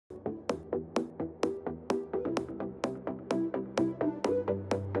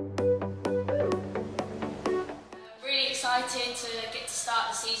excited to get to start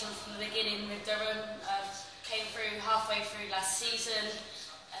the season from the beginning with Durham. Came through halfway through last season,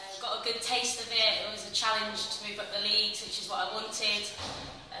 got a good taste of it. It was a challenge to move up the leagues, which is what I wanted.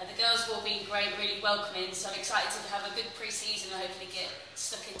 The girls have all been great, really welcoming, so I'm excited to have a good pre-season and hopefully get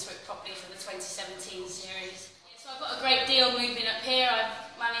stuck into it properly for the 2017 series. So I've got a great deal moving up here. I've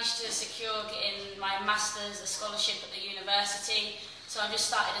managed to secure getting my Masters, a scholarship at the university. So I've just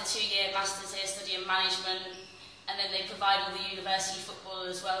started a 2-year Masters here studying management, and then they provide all the university football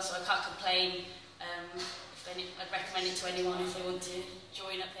as well, so I can't complain. I'd recommend it to anyone if they want to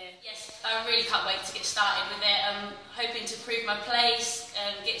join up here. Yes, I really can't wait to get started with it. I'm hoping to prove my place,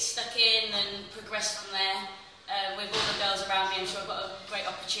 get stuck in and progress from there. With all the girls around me, I'm sure I've got a great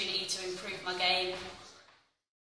opportunity to improve my game.